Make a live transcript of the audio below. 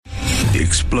The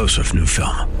explosive new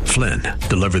film, Flynn,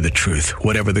 deliver the truth,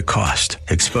 whatever the cost,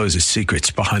 exposes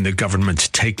secrets behind the government's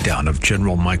takedown of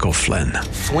General Michael Flynn.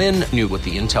 Flynn knew what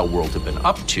the intel world had been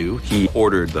up to. He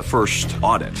ordered the first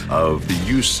audit of the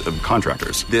use of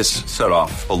contractors. This set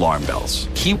off alarm bells.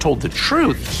 He told the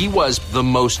truth. He was the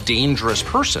most dangerous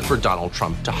person for Donald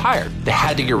Trump to hire. They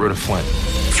had to get rid of Flynn.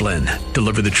 Flynn,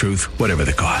 deliver the truth, whatever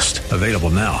the cost. Available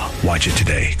now. Watch it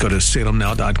today. Go to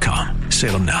salemnow.com.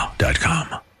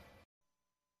 salemnow.com.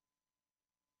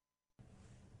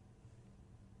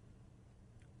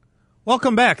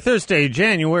 Welcome back. Thursday,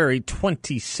 January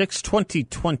 26,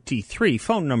 2023.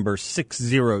 Phone number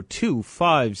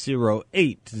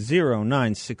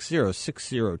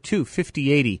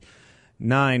 602-508-0960,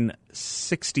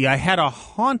 602-5080-960. I had a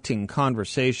haunting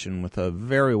conversation with a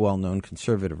very well-known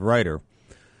conservative writer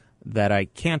that I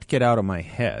can't get out of my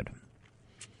head.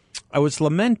 I was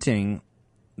lamenting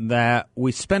that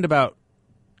we spend about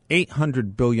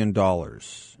 $800 billion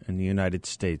in the United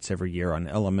States every year on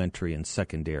elementary and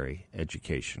secondary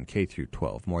education, K through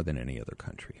 12, more than any other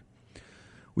country.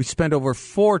 We spend over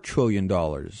 $4 trillion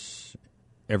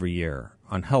every year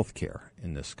on health care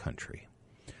in this country.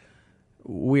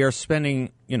 We are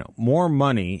spending, more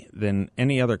money than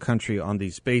any other country on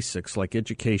these basics like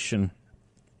education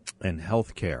and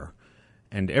health care.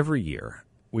 And every year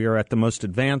we are at the most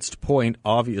advanced point,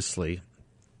 obviously,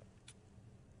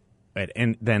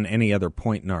 than any other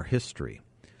point in our history.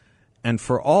 And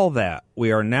for all that,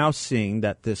 we are now seeing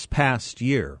that this past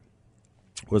year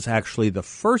was actually the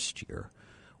first year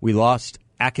we lost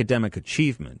academic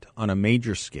achievement on a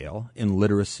major scale in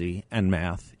literacy and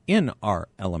math in our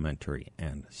elementary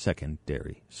and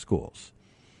secondary schools.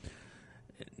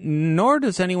 Nor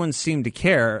does anyone seem to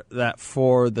care that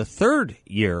for the third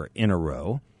year in a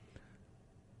row,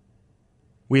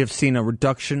 we have seen a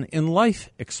reduction in life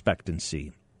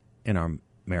expectancy in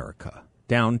America,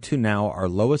 down to now our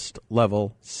lowest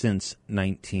level since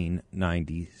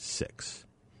 1996.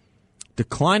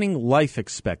 Declining life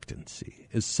expectancy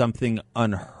is something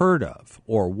unheard of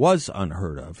or was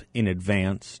unheard of in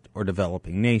advanced or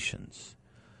developing nations.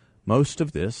 Most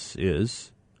of this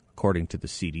is, according to the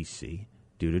CDC,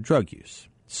 due to drug use.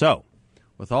 So,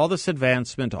 with all this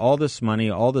advancement, all this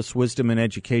money, all this wisdom and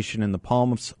education in the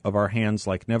palms of our hands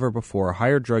like never before,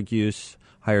 higher drug use,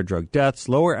 higher drug deaths,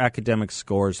 lower academic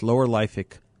scores, lower life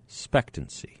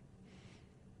expectancy.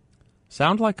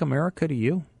 Sound like America to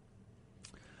you?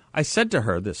 I said to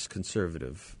her, this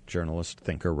conservative journalist,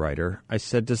 thinker, writer, I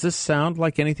said, does this sound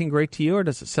like anything great to you, or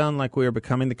does it sound like we are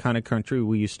becoming the kind of country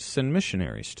we used to send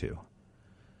missionaries to?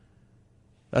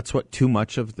 That's what too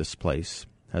much of this place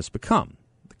has become,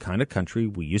 the kind of country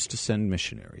we used to send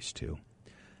missionaries to.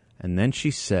 And then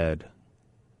she said,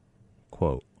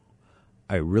 quote,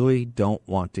 I really don't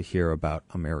want to hear about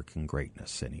American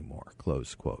greatness anymore,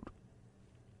 close quote.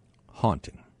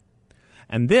 Haunting.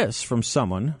 And this from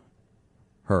someone,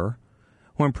 her,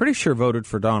 who I'm pretty sure voted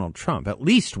for Donald Trump at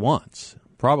least once,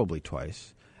 probably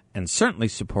twice, and certainly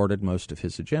supported most of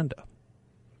his agenda.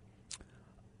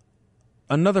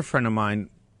 Another friend of mine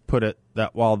put it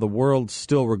that while the world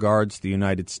still regards the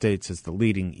United States as the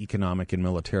leading economic and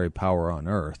military power on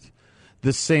earth,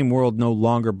 this same world no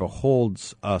longer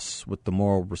beholds us with the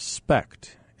moral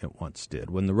respect it once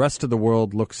did. When the rest of the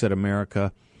world looks at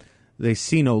America, they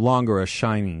see no longer a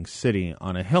shining city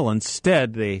on a hill.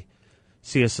 Instead, they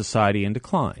see a society in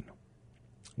decline,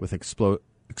 with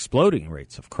exploding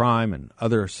rates of crime and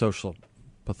other social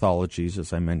pathologies,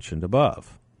 as I mentioned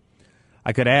above.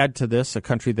 I could add to this a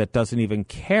country that doesn't even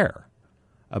care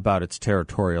about its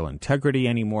territorial integrity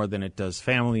any more than it does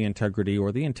family integrity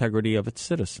or the integrity of its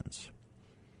citizens.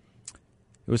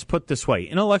 It was put this way: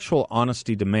 intellectual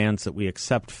honesty demands that we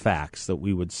accept facts that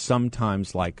we would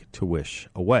sometimes like to wish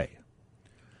away.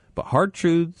 But hard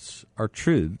truths are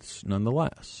truths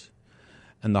nonetheless.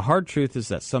 And the hard truth is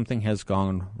that something has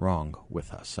gone wrong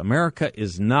with us. America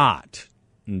is not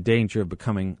in danger of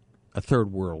becoming a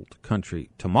third world country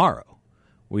tomorrow.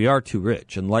 We are too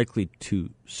rich and likely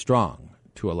too strong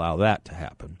to allow that to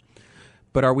happen.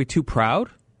 But are we too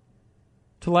proud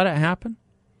to let it happen?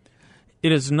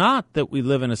 It is not that we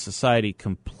live in a society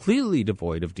completely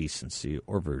devoid of decency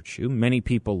or virtue. Many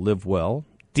people live well,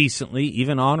 decently,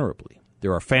 even honorably.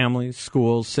 There are families,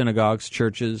 schools, synagogues,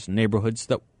 churches, neighborhoods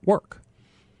that work.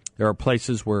 There are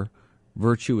places where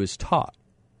virtue is taught,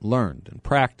 learned, and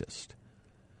practiced.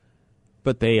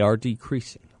 But they are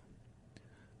decreasing.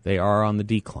 They are on the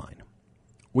decline.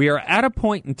 We are at a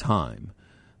point in time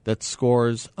that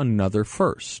scores another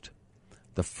first.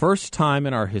 The first time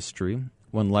in our history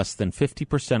when less than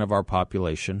 50% of our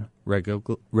population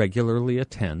regularly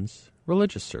attends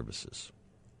religious services.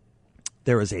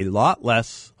 there is a lot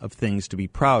less of things to be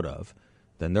proud of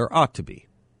than there ought to be.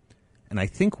 And I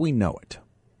think we know it.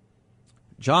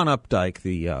 John Updike,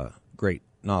 the great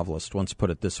novelist, once put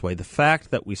it this way: the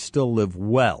fact that we still live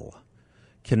well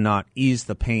cannot ease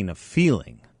the pain of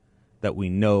feeling that we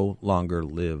no longer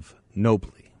live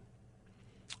nobly.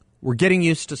 We're getting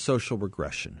used to social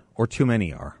regression, or too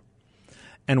many are.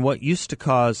 And what used to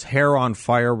cause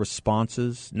hair-on-fire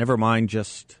responses, never mind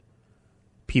just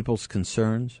people's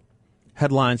concerns,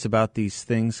 headlines about these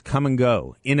things come and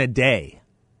go in a day,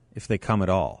 if they come at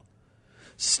all.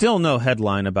 Still no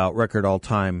headline about record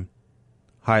all-time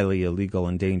highly illegal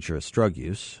and dangerous drug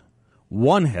use.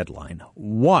 One headline,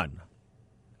 one,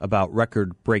 about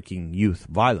record-breaking youth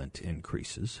violent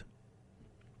increases.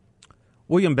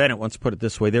 William Bennett once put it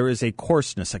this way: there is a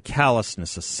coarseness, a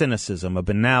callousness, a cynicism, a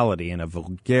banality, and a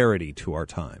vulgarity to our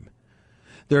time.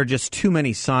 There are just too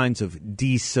many signs of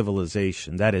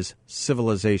de-civilization, that is,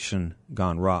 civilization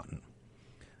gone rotten.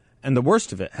 And the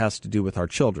worst of it has to do with our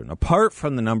children. Apart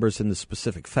from the numbers and the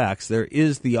specific facts, there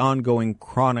is the ongoing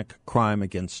chronic crime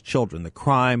against children, the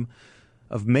crime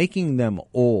of making them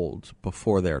old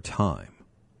before their time.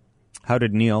 How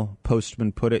did Neil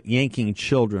Postman put it? Yanking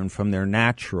children from their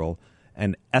natural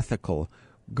and ethical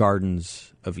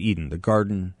gardens of Eden, the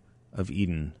Garden of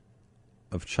Eden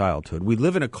of childhood. We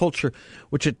live in a culture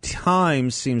which at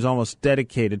times seems almost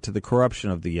dedicated to the corruption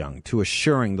of the young, to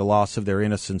assuring the loss of their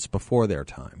innocence before their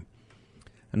time.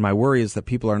 And my worry is that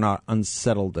people are not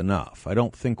unsettled enough. I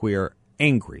don't think we are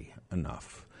angry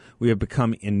enough. We have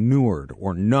become inured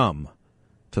or numb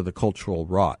to the cultural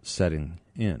rot setting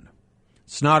in.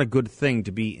 It's not a good thing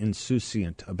to be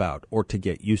insouciant about or to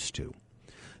get used to.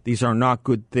 These are not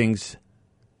good things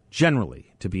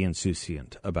generally to be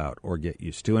insouciant about or get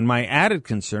used to. And my added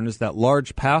concern is that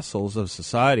large parcels of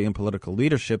society and political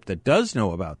leadership that does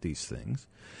know about these things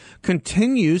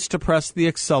continues to press the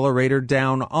accelerator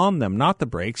down on them, not the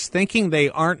brakes, thinking they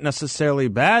aren't necessarily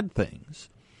bad things,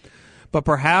 but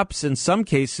perhaps in some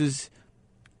cases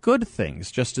good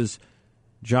things, just as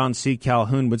John C.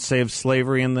 Calhoun would say of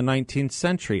slavery in the 19th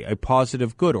century, a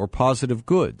positive good or positive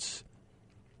goods.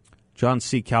 John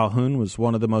C. Calhoun was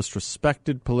one of the most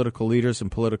respected political leaders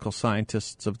and political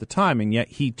scientists of the time, and yet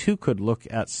he too could look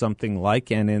at something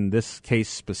like, and in this case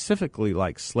specifically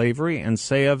like slavery, and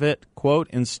say of it, quote,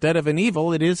 instead of an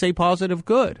evil, it is a positive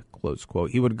good, close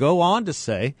quote. He would go on to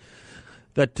say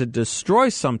that to destroy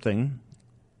something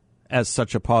as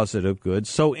such a positive good,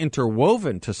 so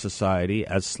interwoven to society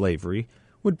as slavery,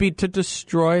 would be to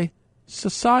destroy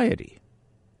society.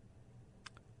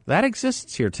 That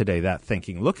exists here today, that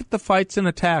thinking. Look at the fights and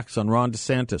attacks on Ron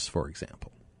DeSantis, for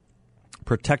example.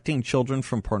 Protecting children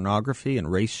from pornography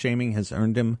and race-shaming has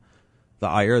earned him the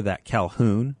ire that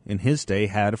Calhoun, in his day,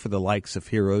 had for the likes of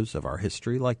heroes of our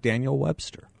history like Daniel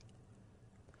Webster.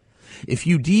 If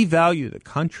you devalue the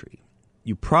country,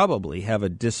 you probably have a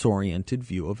disoriented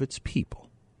view of its people.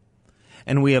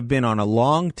 And we have been on a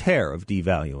long tear of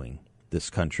devaluing this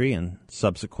country and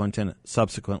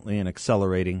subsequently an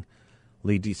accelerating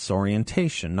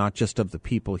disorientation, not just of the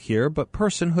people here, but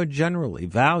personhood generally,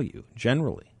 value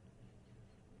generally.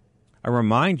 I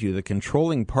remind you, the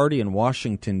controlling party in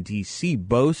Washington, D.C.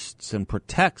 boasts and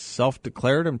protects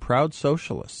self-declared and proud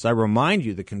socialists. I remind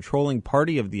you, the controlling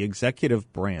party of the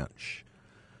executive branch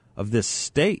of this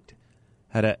state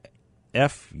had a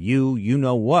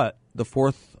you-know-what, the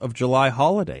 4th of July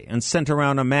holiday, and sent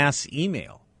around a mass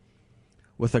email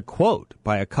with a quote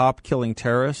by a cop-killing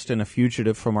terrorist and a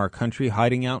fugitive from our country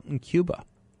hiding out in Cuba.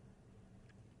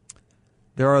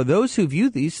 There are those who view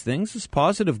these things as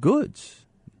positive goods.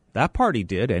 That party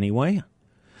did, anyway.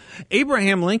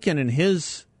 Abraham Lincoln in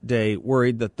his day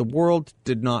worried that the world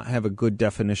did not have a good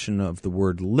definition of the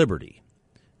word liberty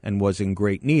and was in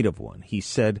great need of one. He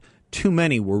said too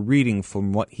many were reading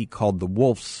from what he called the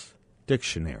Wolf's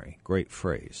Dictionary. Great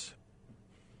phrase.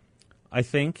 I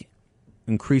think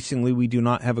increasingly, we do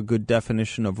not have a good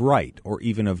definition of right or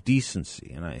even of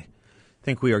decency, and I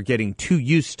think we are getting too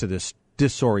used to this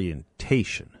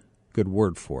disorientation, good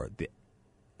word for it, the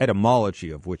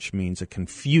etymology of which means a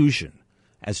confusion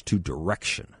as to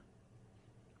direction.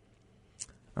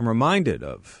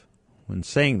 When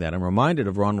saying that, I'm reminded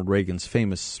of Ronald Reagan's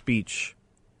famous speech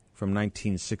from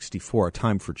 1964, A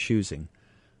Time for Choosing,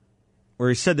 where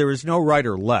he said there is no right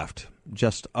or left,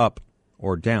 just up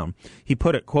or down. He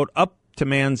put it, quote, up to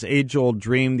man's age-old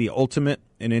dream, the ultimate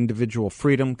in individual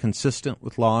freedom consistent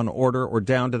with law and order, or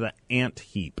down to the ant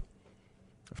heap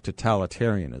of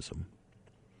totalitarianism.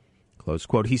 Close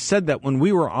quote. He said that when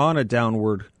we were on a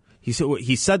downward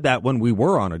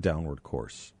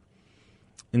course.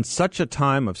 In such a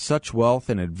time of such wealth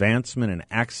and advancement and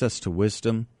access to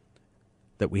wisdom,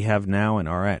 that we have now and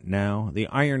are at now. The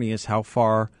irony is how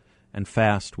far and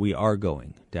fast we are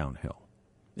going downhill.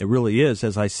 It really is,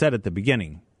 as I said at the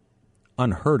beginning,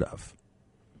 unheard of.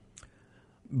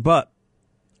 But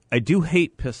I do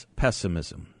hate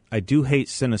pessimism. I do hate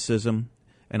cynicism,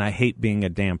 and I hate being a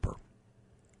damper.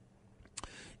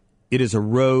 It is a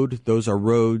road, those are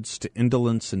roads to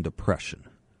indolence and depression,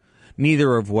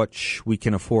 neither of which we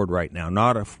can afford right now,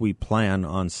 not if we plan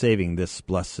on saving this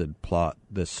blessed plot,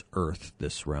 this earth,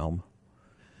 this realm.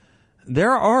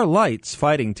 There are lights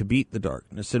fighting to beat the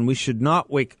darkness, and we should not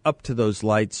wake up to those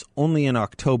lights only in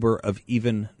October of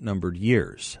even-numbered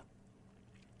years.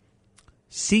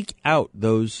 Seek out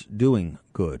those doing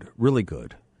good, really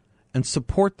good, and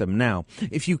support them now.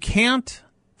 If you can't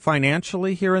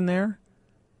financially here and there,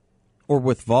 or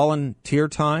with volunteer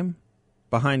time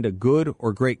behind a good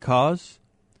or great cause,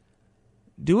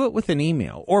 do it with an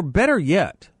email, or better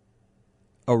yet,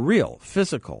 a real,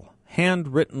 physical,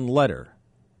 handwritten letter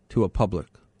to a public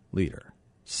leader.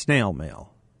 Snail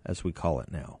mail, as we call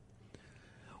it now.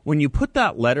 When you put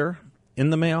that letter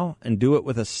in the mail and do it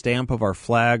with a stamp of our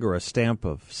flag or a stamp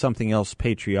of something else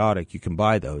patriotic, you can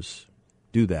buy those.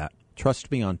 Do that.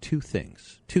 Trust me on two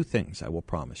things. Two things, I will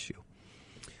promise you.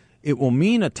 It will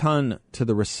mean a ton to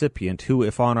the recipient who,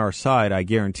 if on our side, I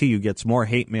guarantee you gets more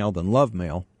hate mail than love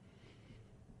mail.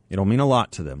 It'll mean a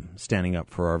lot to them, standing up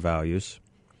for our values.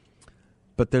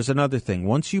 But there's another thing.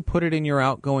 Once you put it in your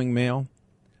outgoing mail,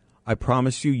 I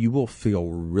promise you, you will feel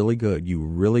really good. You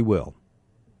really will.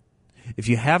 If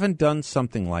you haven't done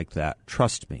something like that,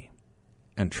 trust me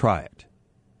and try it.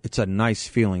 It's a nice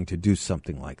feeling to do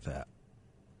something like that.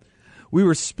 We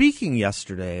were speaking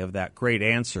yesterday of that great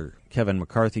answer Kevin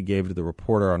McCarthy gave to the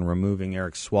reporter on removing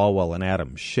Eric Swalwell and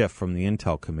Adam Schiff from the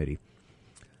Intel Committee.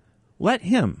 Let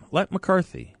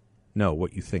McCarthy know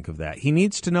what you think of that. He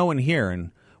needs to know and hear,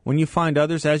 and when you find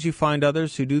others, as you find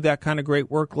others who do that kind of great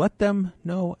work, let them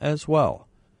know as well.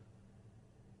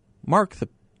 Mark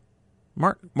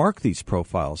these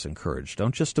profiles encouraged.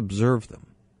 Don't just observe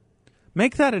them.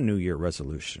 Make that a New Year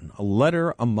resolution, a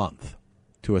letter a month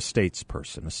to a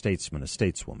statesperson, a statesman, a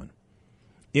stateswoman.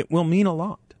 It will mean a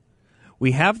lot.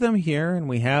 We have them here, and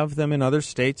we have them in other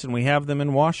states, and we have them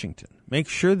in Washington. Make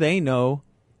sure they know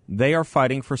they are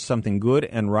fighting for something good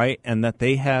and right, and that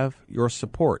they have your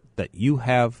support, that you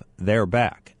have their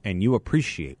back, and you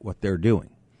appreciate what they're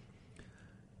doing.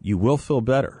 You will feel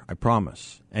better, I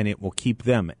promise, and it will keep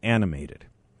them animated.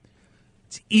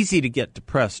 It's easy to get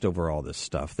depressed over all this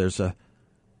stuff. There's a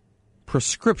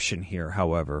prescription here,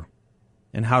 however,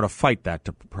 and how to fight that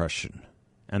depression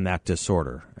and that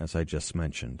disorder, as I just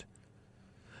mentioned.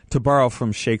 To borrow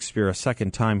from Shakespeare a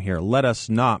second time here, let us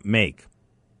not make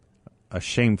a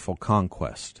shameful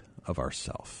conquest of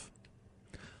ourself.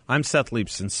 I'm Seth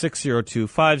Leibson,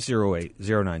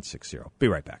 602-508-0960. Be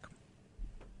right back.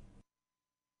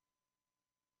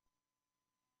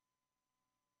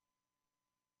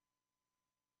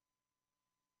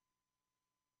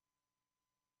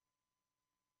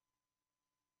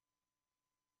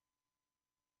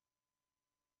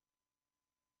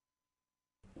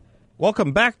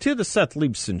 Welcome back to the Seth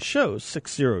Leibson Show,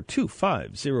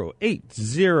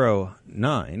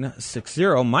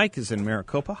 602-508-0960. Mike is in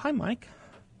Maricopa. Hi, Mike.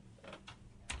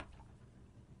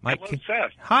 Hello,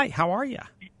 Seth. Hi, how are you?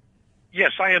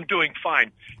 Yes, I am doing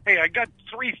fine. Hey, I got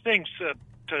three things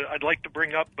I'd like to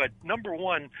bring up, but number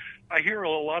one, I hear a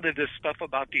lot of this stuff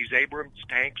about these Abrams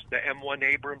tanks, the M1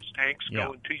 Abrams tanks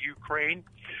going to Ukraine,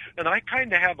 and I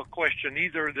kind of have a question.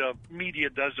 Either the media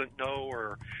doesn't know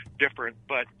or different,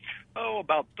 but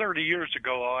about 30 years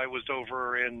ago, I was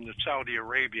over in Saudi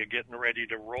Arabia getting ready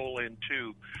to roll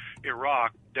into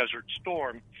Iraq, Desert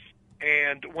Storm.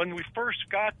 And when we first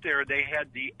got there, they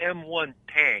had the M1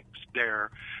 tanks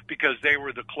there because they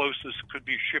were the closest, could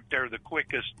be shipped there the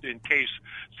quickest in case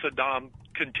Saddam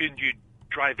continued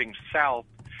driving south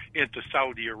into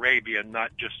Saudi Arabia and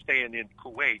not just staying in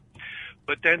Kuwait.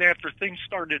 But then after things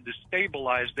started to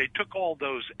stabilize, they took all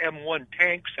those M1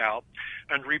 tanks out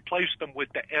and replaced them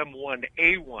with the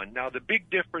M1A1. Now, the big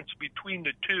difference between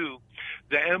the two,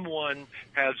 the M1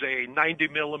 has a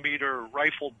 90-millimeter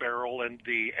rifle barrel, and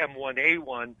the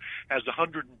M1A1 has a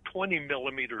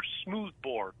 120-millimeter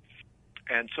smoothbore.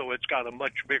 And so it's got a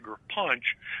much bigger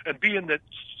punch. And being that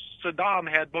Saddam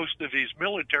had most of his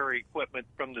military equipment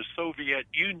from the Soviet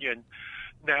Union,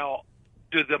 now,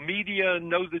 do the media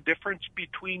know the difference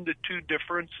between the two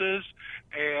differences?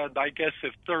 And I guess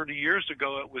if 30 years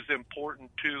ago it was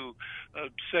important to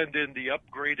send in the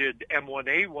upgraded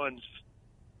M1A1s,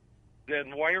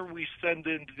 then why are we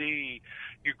sending the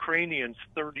Ukrainians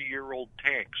 30-year-old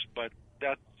tanks? But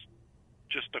that's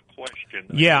just a question.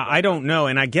 Yeah, I don't know.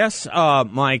 And I guess,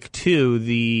 Mike, too,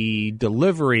 the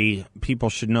delivery, people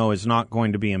should know, is not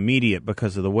going to be immediate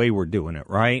because of the way we're doing it,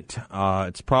 right?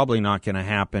 It's probably not going to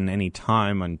happen any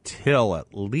time until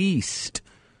at least,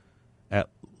 at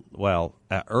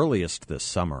earliest this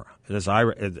summer. As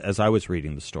I was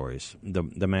reading the stories,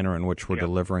 the manner in which we're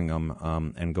delivering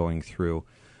them and going through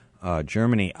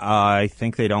Germany, I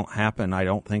think they don't happen. I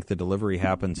don't think the delivery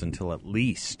happens until at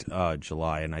least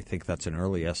July, and I think that's an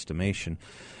early estimation,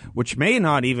 which may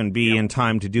not even be in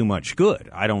time to do much good.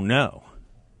 I don't know,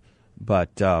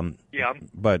 but I'm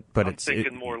it's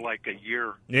thinking more like a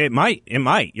year. It might.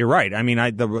 You're right. I mean,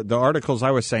 the articles I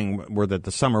was saying were that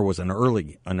the summer was an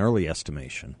early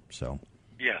estimation. So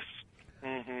yes.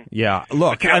 Mm-hmm. Yeah.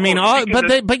 Look, I mean,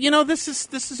 but you know, this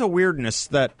is a weirdness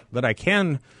that I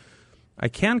can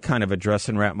kind of address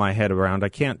and wrap my head around. I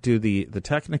can't do the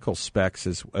technical specs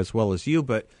as well as you,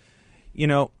 but, you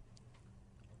know,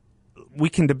 we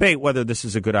can debate whether this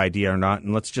is a good idea or not,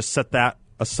 and let's just set that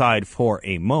aside for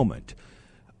a moment.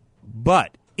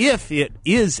 But if it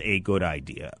is a good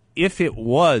idea, if it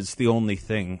was the only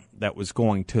thing that was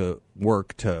going to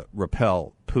work to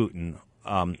repel Putin,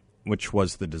 which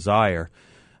was the desire,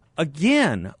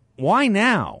 again, why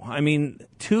now? I mean,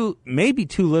 maybe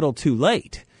too little too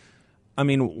late. I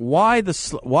mean, why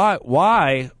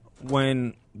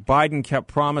when Biden kept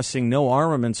promising no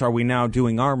armaments are we now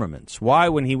doing armaments? Why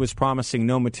when he was promising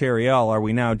no materiel are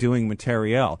we now doing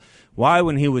materiel? Why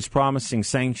when he was promising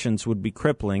sanctions would be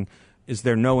crippling is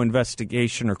there no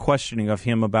investigation or questioning of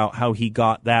him about how he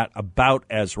got that about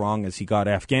as wrong as he got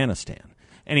Afghanistan?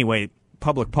 Anyway,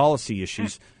 public policy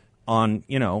issues on,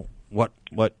 you know, what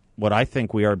I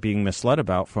think we are being misled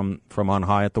about from on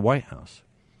high at the White House.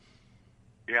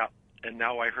 Yeah. And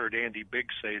now I heard Andy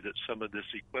Biggs say that some of this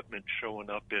equipment showing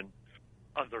up in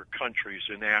other countries,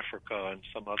 in Africa and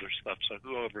some other stuff, so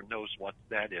whoever knows what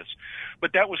that is.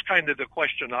 But that was kind of the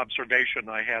observation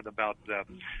I had about,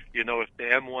 you know, if the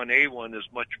M1A1 is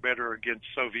much better against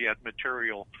Soviet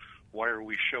material, why are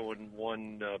we showing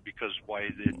one,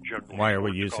 why are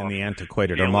we using the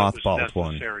antiquated or mothballed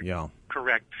one? Yeah.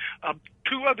 Correct.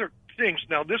 Two other things.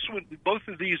 Now, both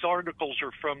of these articles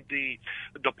are from the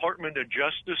Department of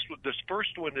Justice. This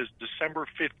first one is December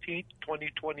 15th,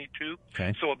 2022.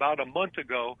 Okay. So about a month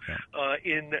ago,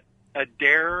 in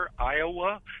Adair,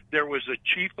 Iowa, there was a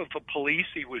chief of the police.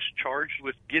 He was charged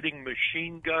with getting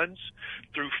machine guns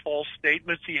through false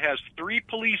statements. He has 3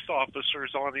 police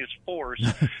officers on his force,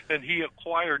 and he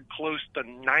acquired close to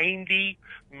 90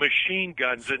 machine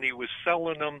guns, and he was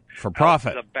selling them for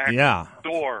profit. Out the back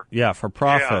door. Yeah, for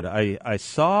profit. Yeah. I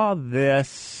saw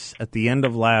this at the end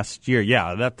of last year.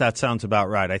 Yeah, that sounds about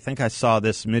right. I think I saw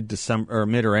this mid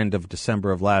or end of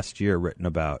December of last year written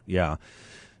about. Yeah.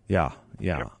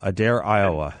 Adair,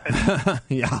 Iowa.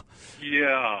 Yeah.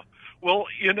 Yeah. Well,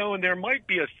 you know, and there might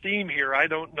be a theme here. I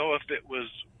don't know if it was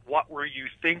what were you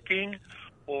thinking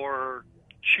or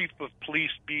chief of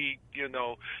police be, you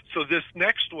know. So this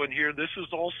next one here, this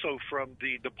is also from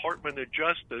the Department of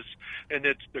Justice, and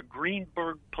it's the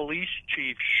Greenburgh Police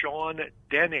Chief, Sean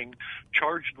Denning,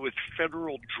 charged with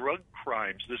federal drug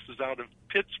crimes. This is out of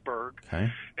Pittsburgh.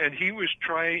 Okay. And he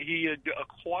had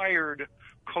acquired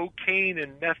cocaine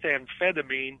and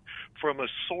methamphetamine from a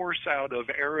source out of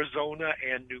Arizona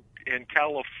and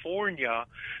California,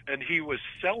 and he was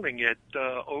selling it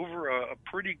over a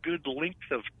pretty good length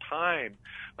of time.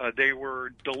 They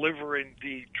were delivering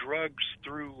the drugs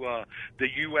through the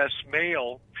U.S.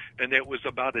 mail, and it was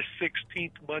about a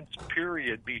 16-month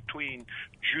period between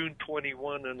June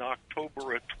 21 and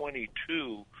October of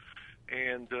 22.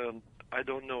 And I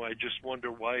don't know. I just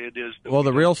wonder why it is. Well,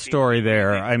 the real story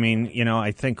there, I mean, you know,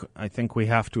 I think we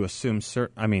have to assume,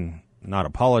 not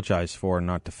apologize for,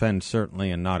 not defend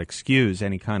certainly, and not excuse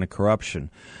any kind of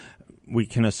corruption. We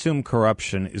can assume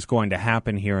corruption is going to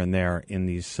happen here and there in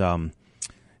these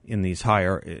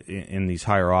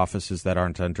higher offices that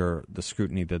aren't under the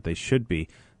scrutiny that they should be.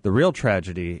 The real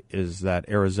tragedy is that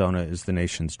Arizona is the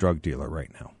nation's drug dealer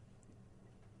right now.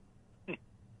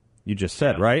 You just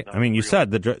said, right? I mean, you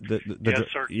said yes,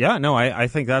 sir. Yeah, no, I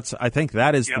think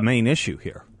that is the main issue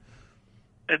here.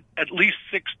 At least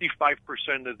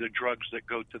 65% of the drugs that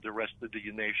go to the rest of the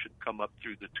nation come up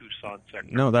through the Tucson sector.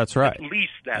 No, that's right. At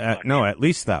least that much. No, at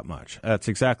least that much. That's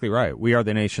exactly right. We are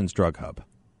the nation's drug hub.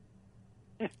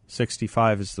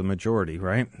 65 is the majority,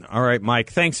 right? All right,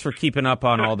 Mike, thanks for keeping up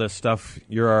on all this stuff.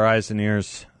 You're our eyes and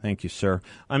ears. Thank you, sir.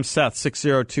 I'm Seth,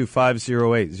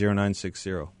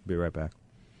 602-508-0960. Be right back.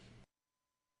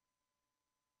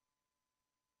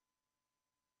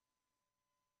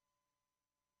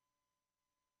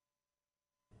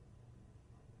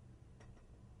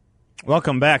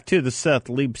 Welcome back to the Seth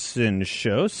Leibsohn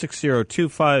Show,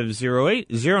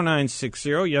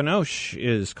 602-508-0960. Janosch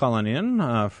is calling in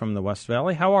from the West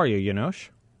Valley. How are you, Janosch?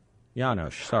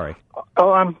 Janosch, sorry.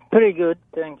 Oh, I'm pretty good,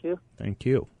 thank you. Thank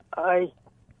you. I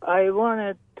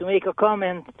wanted to make a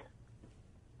comment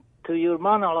to your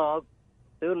monologue.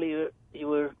 Earlier, you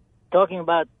were talking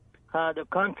about how the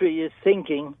country is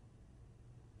sinking,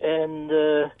 and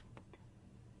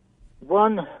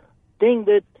one thing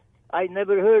that I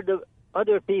never heard of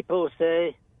other people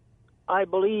say, I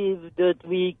believe that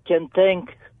we can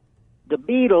thank the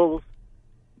Beatles,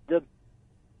 the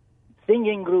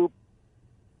singing group,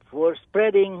 for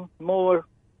spreading more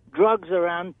drugs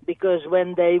around, because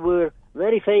when they were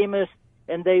very famous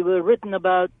and they were written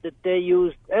about that they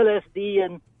used LSD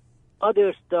and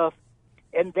other stuff,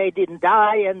 and they didn't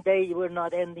die and they were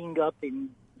not ending up in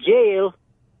jail,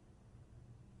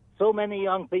 so many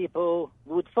young people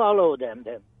would follow them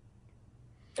then.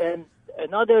 And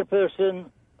another person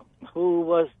who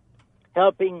was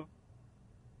helping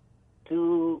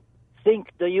to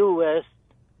sink the U.S.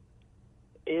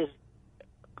 is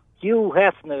Hugh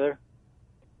Hefner,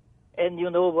 and you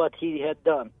know what he had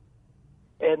done.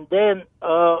 And then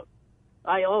I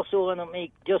also want to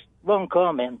make just one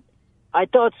comment. I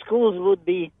thought schools would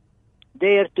be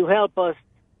there to help us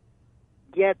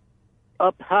get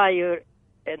up higher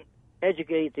and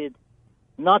educated,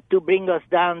 not to bring us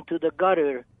down to the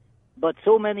gutter. But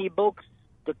so many books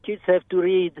the kids have to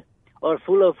read are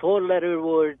full of four-letter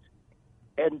words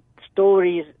and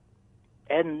stories,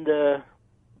 and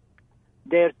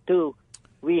there too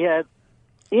we have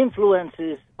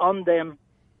influences on them,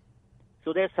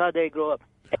 so that's how they grow up.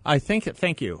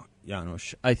 Thank you,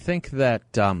 Janosch. I think that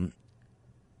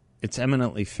it's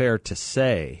eminently fair to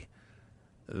say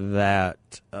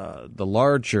that the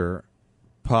larger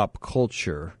pop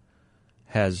culture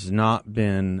has not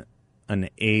been an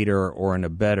aider or an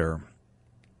abettor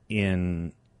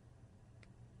in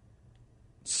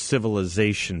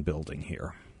civilization building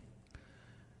here,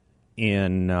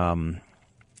 in the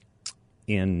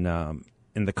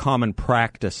common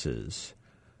practices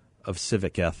of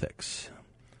civic ethics.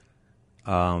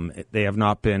 It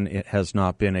has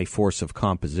not been a force of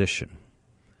composition.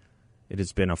 It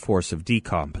has been a force of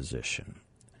decomposition.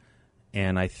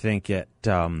 And I think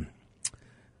when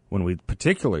we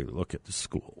particularly look at the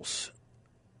schools,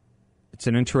 it's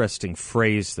an interesting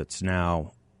phrase that's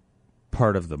now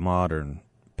part of the modern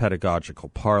pedagogical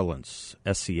parlance,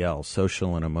 SEL,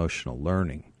 social and emotional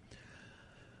learning.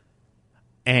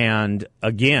 And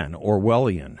again,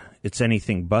 Orwellian, it's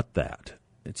anything but that.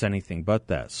 It's anything but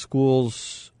that.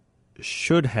 Schools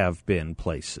should have been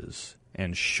places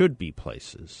and should be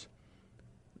places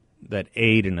that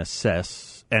aid and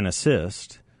assist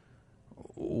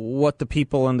what the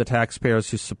people and the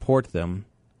taxpayers who support them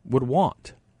would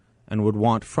want and would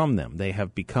want from them. They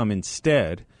have become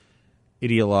instead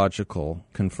ideological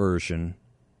conversion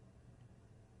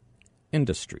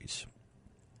industries.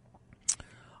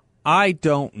 I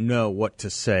don't know what to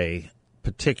say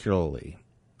particularly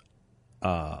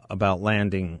about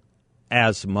landing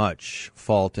as much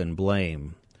fault and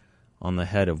blame on the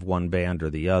head of one band or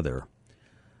the other.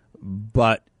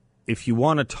 But if you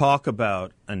want to talk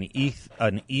about an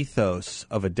ethos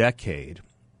of a decade,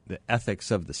 the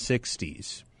ethics of the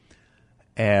 60s,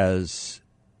 as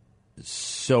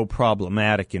so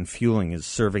problematic in fueling as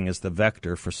serving as the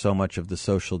vector for so much of the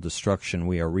social destruction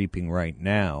we are reaping right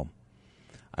now,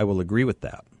 I will agree with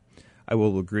that. I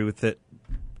will agree with it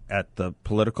at the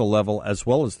political level as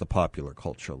well as the popular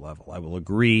culture level. I will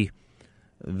agree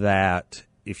that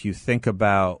if you think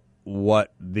about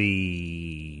what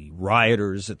the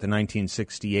rioters at the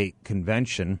 1968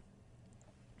 convention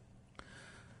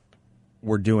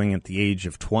were doing at the age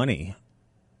of 20,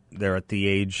 they're at the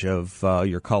age of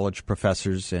your college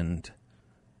professors and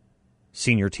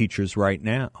senior teachers right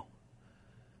now.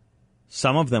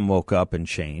 Some of them woke up and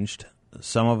changed.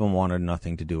 Some of them wanted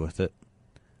nothing to do with it.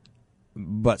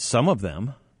 But some of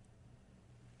them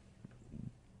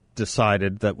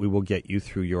decided that we will get you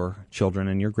through your children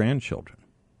and your grandchildren.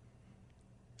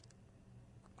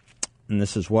 And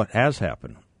this is what has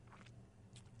happened.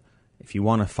 If you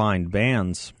want to find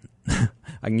bands, I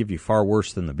can give you far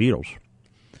worse than the Beatles.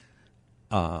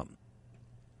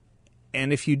 And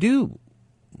if you do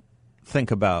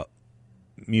think about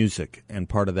music and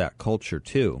part of that culture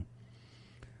too,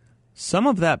 some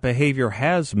of that behavior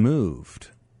has moved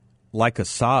like a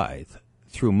scythe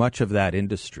through much of that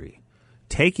industry,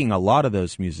 taking a lot of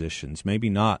those musicians, maybe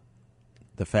not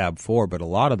the Fab Four, but a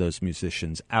lot of those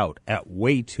musicians out at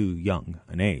way too young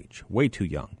an age, way too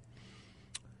young.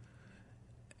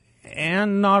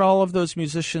 And not all of those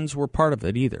musicians were part of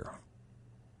it either.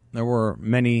 There were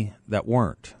many that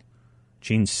weren't.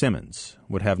 Gene Simmons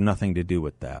would have nothing to do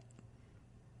with that.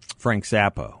 Frank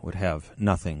Zappa would have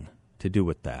nothing to do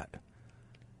with that.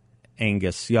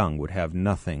 Angus Young would have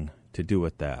nothing to do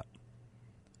with that.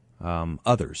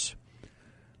 Others.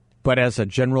 But as a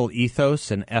general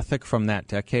ethos and ethic from that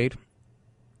decade,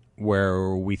 where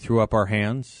we threw up our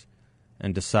hands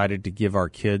and decided to give our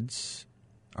kids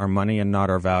our money and not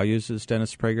our values, as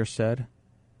Dennis Prager said,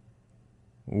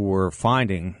 we're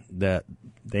finding that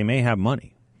they may have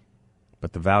money,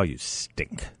 but the values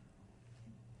stink.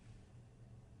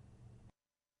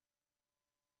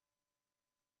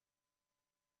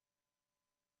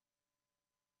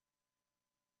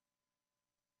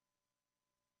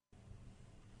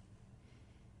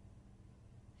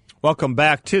 Welcome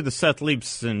back to the Seth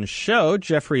Leibsohn Show.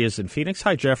 Jeffrey is in Phoenix.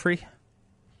 Hi, Jeffrey.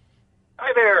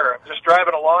 Hi there. I'm just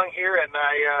driving along here, and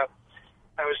I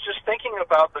was just thinking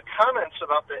about the comments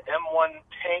about the M1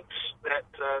 tanks that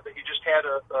you just had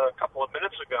a couple of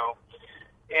minutes ago.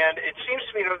 And it seems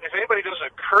to me that if anybody does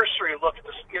a cursory look at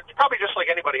this, it's probably just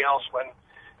like anybody else.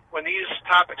 When these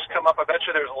topics come up, I bet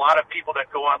you there's a lot of people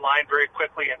that go online very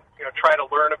quickly and try to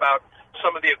learn about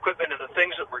some of the equipment and the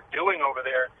things that we're doing over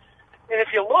there. And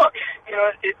if you look,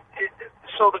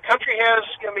 so the country has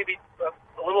maybe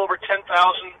a little over 10,000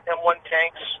 M1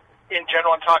 tanks in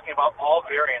general. I'm talking about all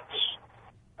variants.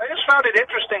 I just found it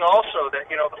interesting also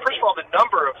that, first of all, the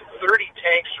number of 30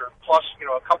 tanks or plus,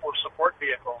 a couple of support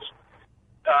vehicles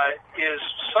is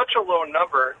such a low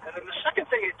number. And then the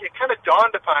second thing, it kind of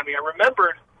dawned upon me. I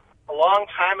remembered a long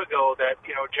time ago that,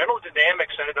 General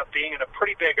Dynamics ended up being in a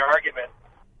pretty big argument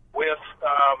with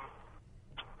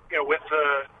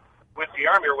the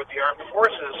Army or with the Armed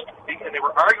Forces, and they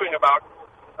were arguing about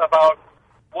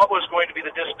what was going to be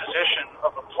the disposition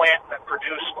of the plant that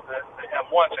produced the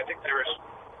M1s.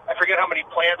 I forget how many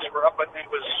plants were up, but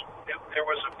there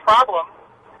was a problem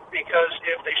because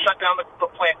if they shut down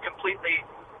the plant completely,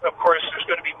 of course, there's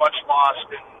going to be much lost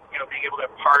in being able to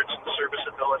have parts and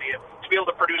serviceability, and to be able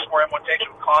to produce more M1 tanks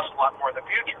would cost a lot more in the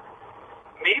future.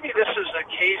 Maybe this is a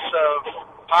case of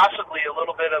possibly a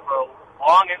little bit of a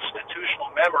long institutional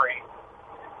memory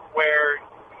where,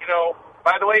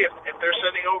 by the way, if they're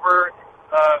sending over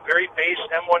very base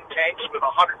M1 tanks with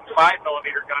a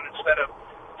 105-millimeter gun instead of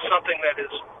something that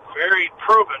is very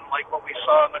proven, like what we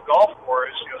saw in the Gulf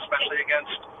Wars, especially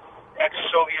against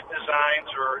ex-Soviet designs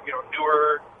or,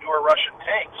 newer Russian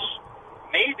tanks,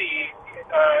 maybe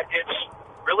it's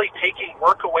really taking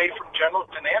work away from General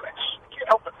Dynamics. I can't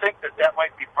help but think that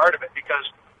might be part of it, because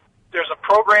there's a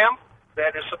program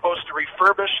that is supposed to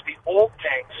refurbish the old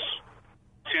tanks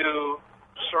to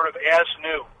sort of as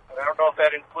new. And I don't know if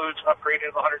that includes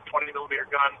upgrading the 120-millimeter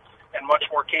gun and much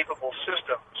more capable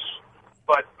systems.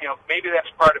 But, maybe that's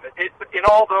part of it.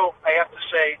 Although I have to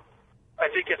say, I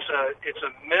think it's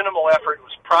a minimal effort. It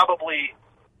was probably,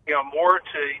 more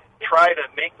to try to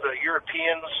make the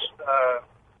Europeans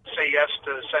say yes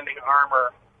to sending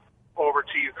armor over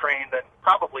to Ukraine than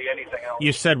probably anything else.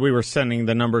 You said we were sending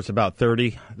the numbers about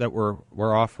 30 that we're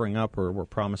offering up or we're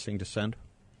promising to send?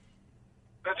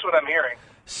 That's what I'm hearing.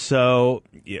 So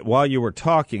while you were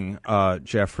talking,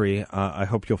 Jeffrey, I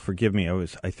hope you'll forgive me.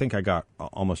 I think I got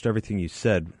almost everything you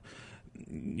said.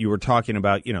 You were talking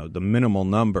about, the minimal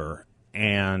number,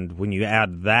 and when you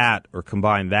add that or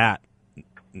combine that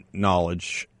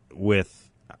knowledge with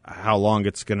how long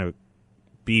it's going to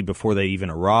be before they even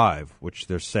arrive, which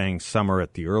they're saying summer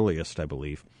at the earliest, I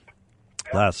believe.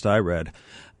 Last I read,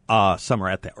 summer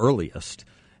at the earliest.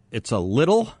 It's a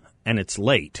little and it's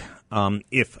late.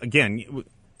 If, again,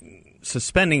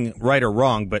 suspending right or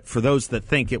wrong, but for those that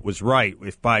think it was right,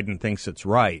 if Biden thinks it's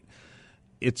right,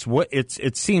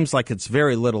 it seems like it's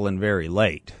very little and very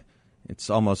late. It's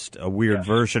almost a weird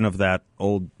version of that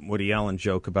old Woody Allen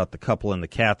joke about the couple in the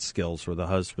Catskills where the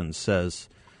husband says,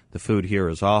 the food here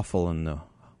is awful, and the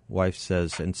wife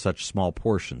says, in such small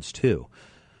portions, too.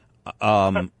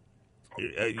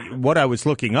 What I was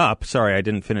looking up, sorry, I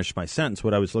didn't finish my sentence.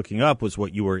 What I was looking up was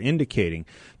what you were indicating.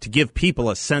 To give people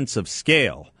a sense of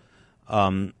scale,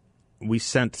 we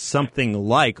sent something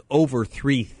like over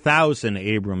 3,000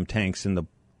 Abrams tanks in the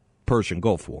Persian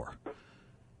Gulf War.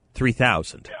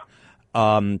 3,000.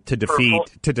 To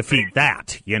defeat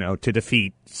that, to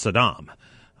defeat Saddam.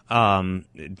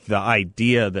 The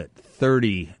idea that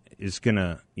 30 is going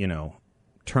to,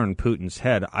 turn Putin's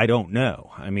head, I don't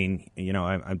know. I mean,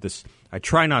 I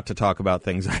try not to talk about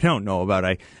things I don't know about.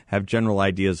 I have general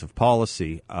ideas of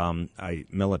policy.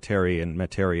 Military and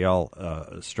materiel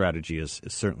strategy is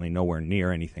certainly nowhere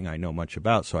near anything I know much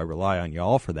about, so I rely on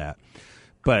y'all for that.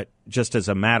 But just as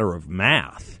a matter of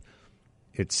math,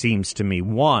 it seems to me,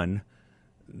 one,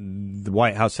 the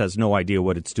White House has no idea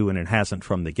what it's doing and hasn't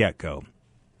from the get-go,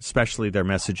 especially their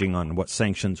messaging on what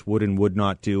sanctions would and would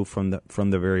not do from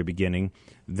the very beginning,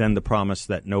 then the promise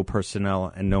that no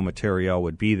personnel and no material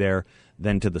would be there,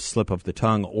 then to the slip of the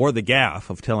tongue or the gaffe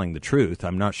of telling the truth,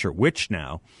 I'm not sure which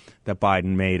now, that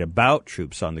Biden made about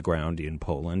troops on the ground in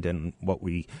Poland, and what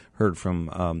we heard from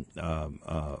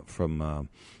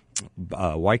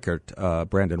Weichert,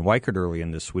 Brandon Weichert early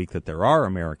in this week, that there are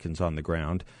Americans on the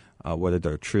ground, whether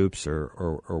they're troops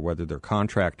or whether they're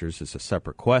contractors is a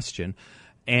separate question.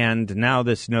 And now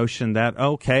this notion that,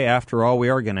 okay, after all, we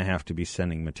are going to have to be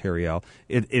sending material.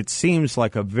 It seems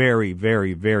like a very,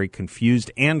 very, very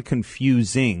confused and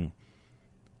confusing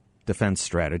defense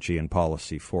strategy and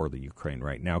policy for the Ukraine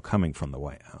right now coming from the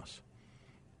White House.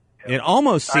 It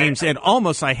almost seems,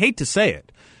 I hate to say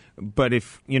it, but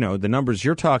if, the numbers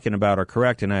you're talking about are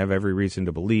correct, and I have every reason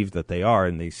to believe that they are,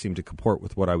 and they seem to comport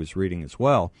with what I was reading as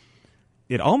well,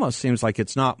 it almost seems like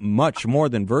it's not much more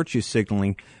than virtue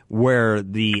signaling, where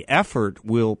the effort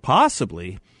will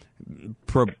possibly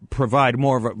provide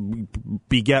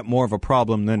beget more of a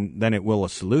problem than it will a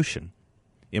solution.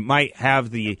 It might have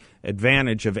the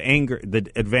advantage of anger, the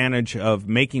advantage of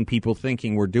making people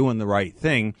thinking we're doing the right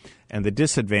thing, and the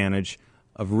disadvantage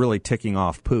of really ticking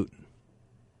off Putin.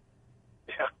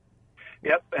 Yeah.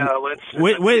 Yep.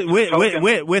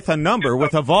 With a number,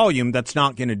 with a volume that's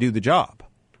not going to do the job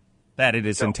that it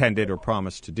is intended or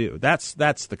promised to do. That's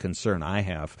the concern I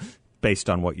have, based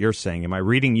on what you're saying. Am I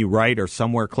reading you right, or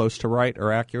somewhere close to right,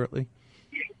 or accurately?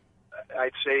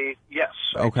 I'd say yes.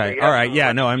 Okay. All right.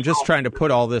 Yeah. No, I'm just trying to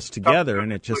put all this together,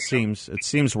 and it just seems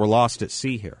we're lost at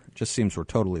sea here. It just seems we're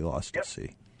totally lost at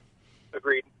sea.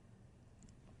 Agreed.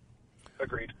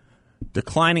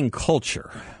 Declining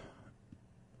culture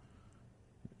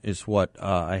is what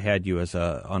I had you as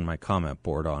on my comment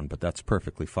board on, but that's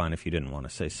perfectly fine if you didn't want to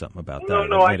say something about that.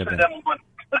 No, I said M1.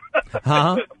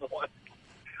 Huh?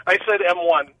 I said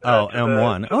M1.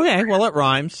 M1. Okay, well, it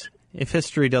rhymes. If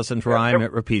history doesn't rhyme,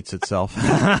 it repeats itself.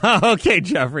 Okay,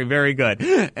 Jeffrey, very good.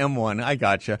 M1, I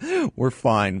gotcha. We're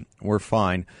fine.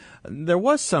 There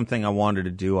was something I wanted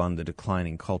to do on the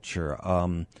declining culture.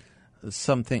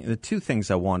 The two things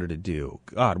I wanted to do.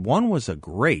 God, one was a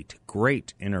great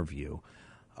interview.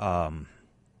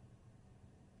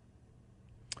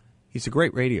 He's a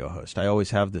great radio host. I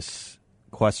always have this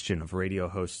question of radio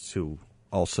hosts who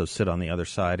also sit on the other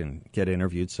side and get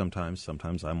interviewed sometimes.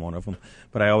 Sometimes I'm one of them.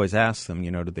 But I always ask them,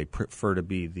 do they prefer to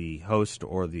be the host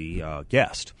or the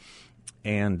guest?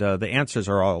 And the answers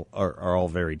are all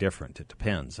very different. It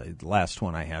depends. The last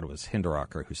one I had was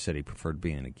Hinderaker, who said he preferred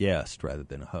being a guest rather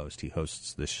than a host. He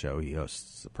hosts this show. He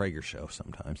hosts the Prager show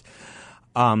sometimes.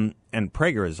 And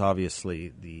Prager is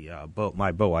obviously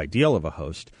my beau ideal of a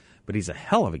host, but he's a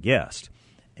hell of a guest.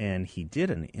 And he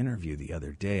did an interview the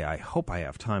other day. I hope I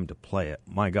have time to play it.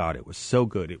 My God, it was so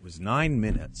good. It was 9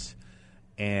 minutes.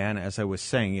 And as I was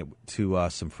saying it to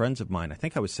some friends of mine, I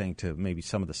think I was saying to maybe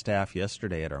some of the staff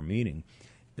yesterday at our meeting,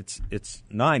 it's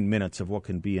 9 minutes of what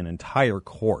can be an entire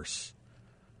course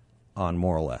on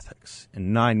moral ethics.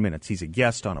 In 9 minutes, he's a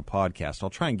guest on a podcast. I'll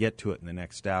try and get to it in the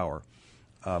next hour.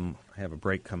 I have a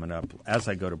break coming up. As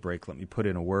I go to break, let me put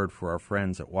in a word for our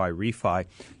friends at YRefi.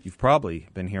 You've probably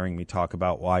been hearing me talk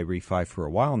about YRefi for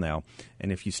a while now,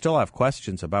 and if you still have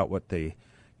questions about what they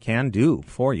can do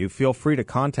for you, feel free to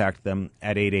contact them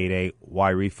at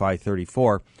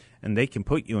 888-YRefi-34, and they can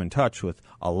put you in touch with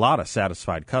a lot of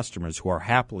satisfied customers who are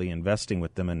happily investing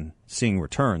with them and seeing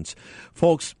returns.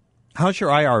 Folks, how's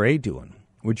your IRA doing?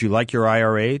 Would you like your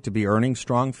IRA to be earning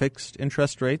strong fixed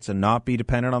interest rates and not be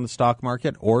dependent on the stock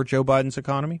market or Joe Biden's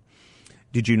economy?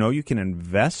 Did you know you can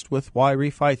invest with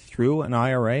YRefi through an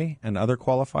IRA and other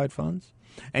qualified funds?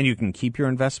 And you can keep your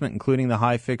investment, including the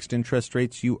high fixed interest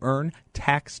rates you earn,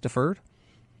 tax deferred?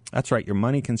 That's right, your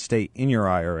money can stay in your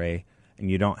IRA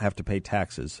and you don't have to pay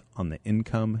taxes on the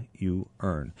income you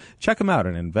earn. Check them out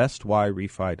at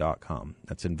investyrrefi.com.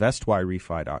 That's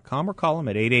investyrrefi.com, or call them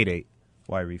at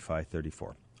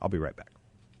 888-YRefi-34. I'll be right back.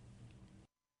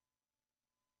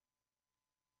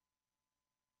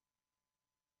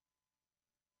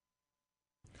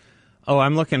 Oh,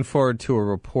 I'm looking forward to a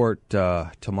report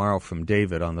tomorrow from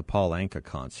David on the Paul Anka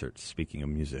concert, speaking of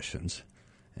musicians.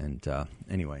 And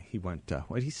anyway, he went,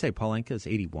 what did he say? Paul Anka is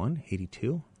 81,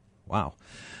 82? Wow.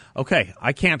 Okay,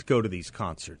 I can't go to these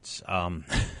concerts.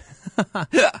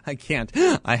 I can't.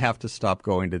 I have to stop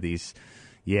going to these.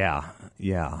 Yeah,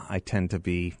 I tend to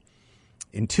be,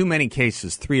 in too many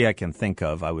cases, 3 I can think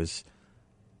of, I was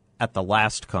at the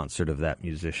last concert of that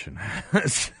musician.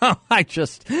 So I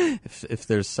just, if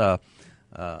there's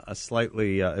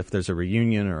if there's a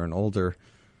reunion or an older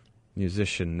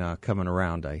musician coming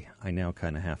around, I now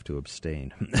kind of have to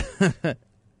abstain.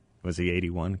 Was he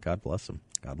 81? God bless him.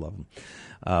 God love him.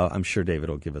 I'm sure David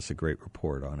will give us a great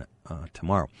report on it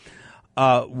tomorrow.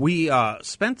 We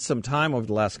spent some time over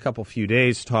the last few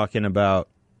days talking about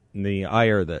the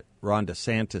ire that Ron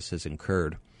DeSantis has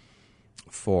incurred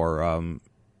for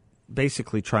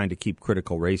basically trying to keep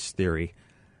critical race theory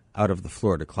out of the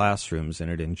Florida classrooms,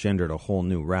 and it engendered a whole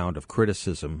new round of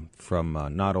criticism from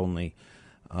not only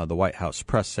the White House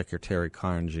press secretary,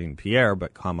 Karine Jean-Pierre,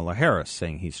 but Kamala Harris,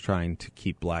 saying he's trying to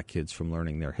keep black kids from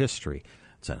learning their history.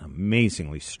 It's an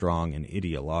amazingly strong and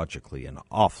ideologically and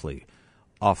awfully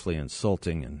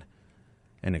insulting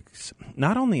and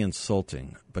not only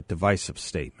insulting, but divisive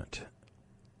statement.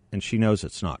 And she knows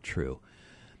it's not true.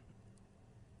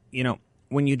 You know,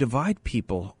 when you divide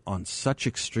people on such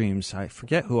extremes, I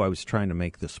forget who I was trying to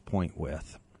make this point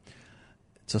with.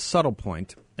 It's a subtle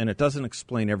point, and it doesn't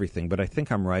explain everything, but I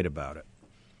think I'm right about it.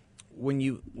 When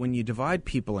you divide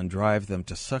people and drive them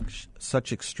to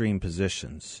such extreme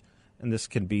positions, and this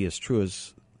can be as true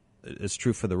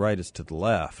for the right as to the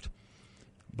left,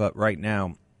 but right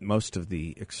now most of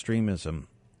the extremism,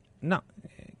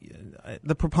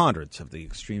 the preponderance of the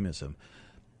extremism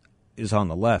is on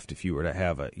the left if you were to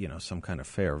have some kind of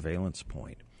fair valence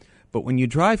point. But when you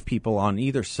drive people on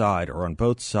either side or on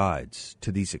both sides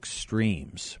to these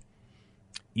extremes,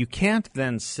 you can't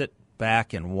then sit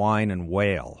back and whine and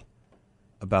wail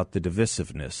about the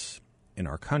divisiveness in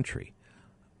our country.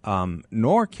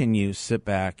 Nor can you sit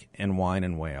back and whine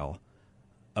and wail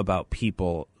about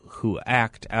people who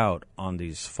act out on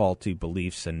these faulty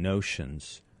beliefs and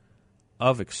notions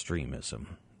of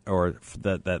extremism, or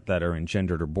that are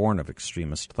engendered or born of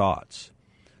extremist thoughts.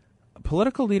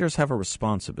 Political leaders have a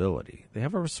responsibility. They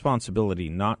have a responsibility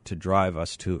not to drive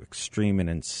us to extreme and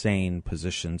insane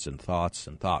positions and thoughts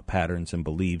and thought patterns and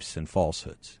beliefs and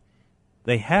falsehoods.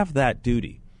 They have that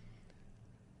duty.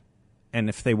 And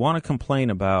if they want to complain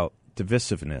about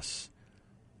divisiveness,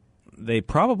 they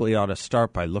probably ought to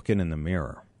start by looking in the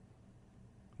mirror.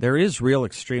 There is real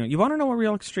extreme. You want to know what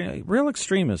real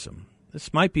extremism?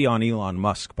 This might be on Elon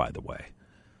Musk, by the way.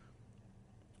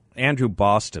 Andrew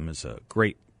Bostom is a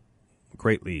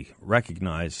greatly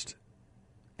recognized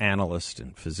analyst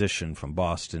and physician from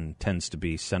Boston, tends to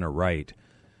be center-right.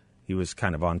 He was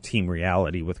kind of on Team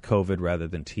Reality with COVID rather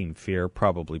than Team Fear,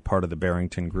 probably part of the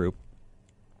Barrington Group.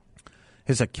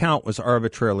 His account was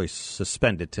arbitrarily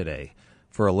suspended today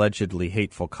for allegedly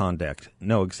hateful conduct.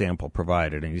 No example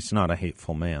provided, and he's not a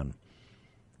hateful man.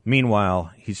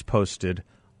 Meanwhile, he's posted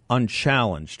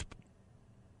unchallenged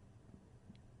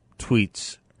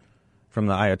tweets from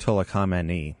the Ayatollah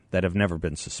Khamenei that have never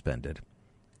been suspended,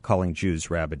 calling Jews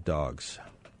rabid dogs.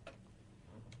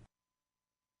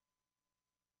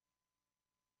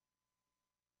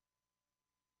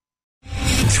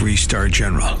 Three-star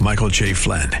General Michael J.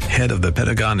 Flynn, head of the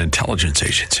Pentagon Intelligence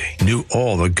Agency, knew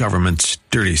all the government's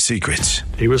dirty secrets.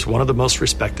 He was one of the most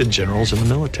respected generals in the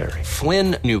military.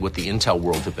 Flynn knew what the intel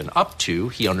world had been up to.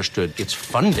 He understood its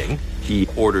funding. He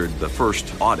ordered the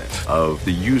first audit of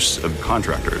the use of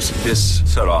contractors. This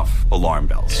set off alarm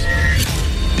bells.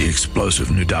 The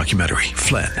explosive new documentary,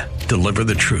 Flynn, Deliver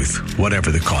the Truth, Whatever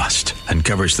the Cost,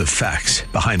 uncovers the facts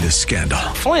behind this scandal.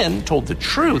 Flynn told the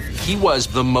truth. He was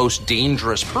the most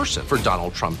dangerous person for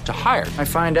Donald Trump to hire. I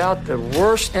find out the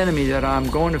worst enemy that I'm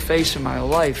going to face in my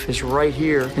life is right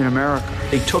here in America.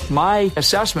 They took my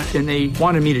assessment and they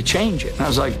wanted me to change it. And I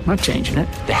was like, I'm not changing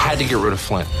it. They had to get rid of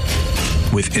Flynn.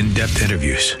 With in-depth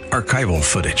interviews, archival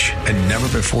footage, and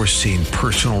never-before-seen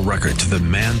personal records of the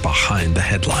man behind the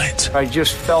headlines. I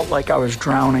just felt like I was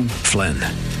drowning. Flynn,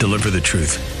 Deliver the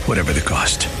Truth, Whatever the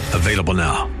Cost. Available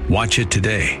now. Watch it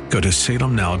today. Go to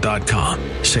salemnow.com.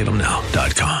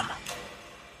 salemnow.com.